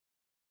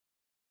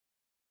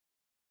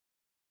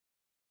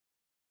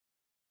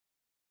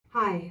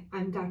Hi,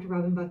 I'm Dr.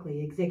 Robin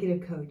Buckley,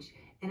 Executive Coach,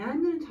 and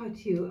I'm going to talk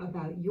to you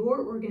about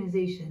your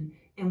organization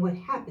and what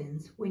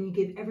happens when you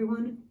give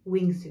everyone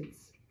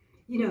wingsuits.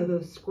 You know,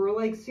 those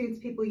squirrel-like suits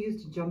people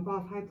use to jump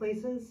off high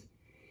places?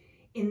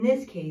 In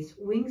this case,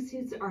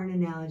 wingsuits are an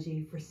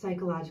analogy for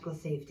psychological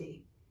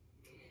safety.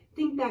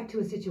 Think back to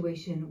a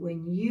situation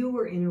when you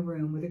were in a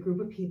room with a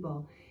group of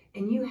people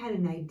and you had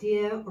an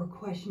idea or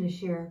question to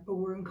share, but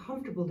were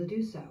uncomfortable to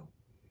do so.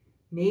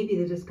 Maybe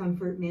the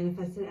discomfort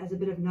manifested as a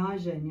bit of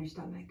nausea in your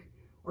stomach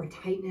or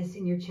tightness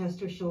in your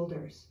chest or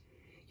shoulders.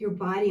 Your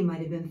body might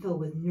have been filled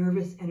with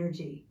nervous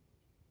energy.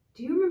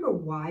 Do you remember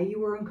why you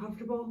were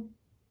uncomfortable?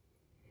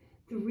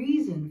 The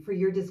reason for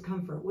your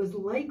discomfort was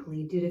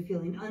likely due to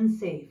feeling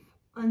unsafe,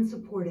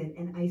 unsupported,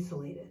 and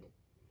isolated.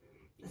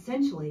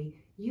 Essentially,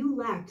 you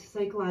lacked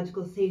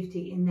psychological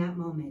safety in that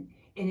moment,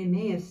 and it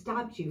may have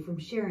stopped you from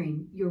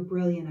sharing your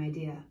brilliant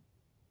idea.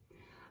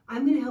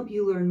 I'm going to help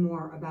you learn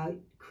more about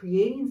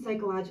creating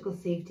psychological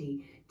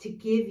safety to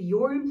give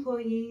your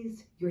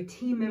employees, your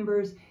team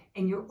members,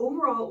 and your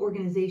overall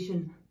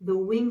organization the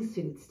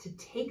wingsuits to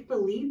take the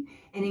leap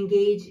and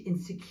engage in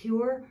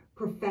secure,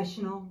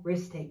 professional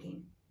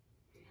risk-taking.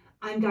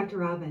 I'm Dr.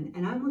 Robin,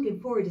 and I'm looking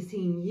forward to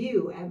seeing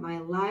you at my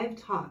live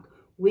talk,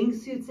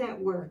 Wingsuits at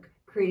Work,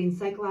 Creating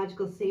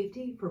Psychological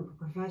Safety for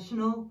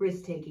Professional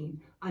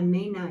Risk-Taking on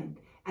May 9th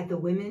at the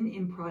Women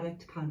in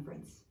Product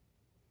Conference.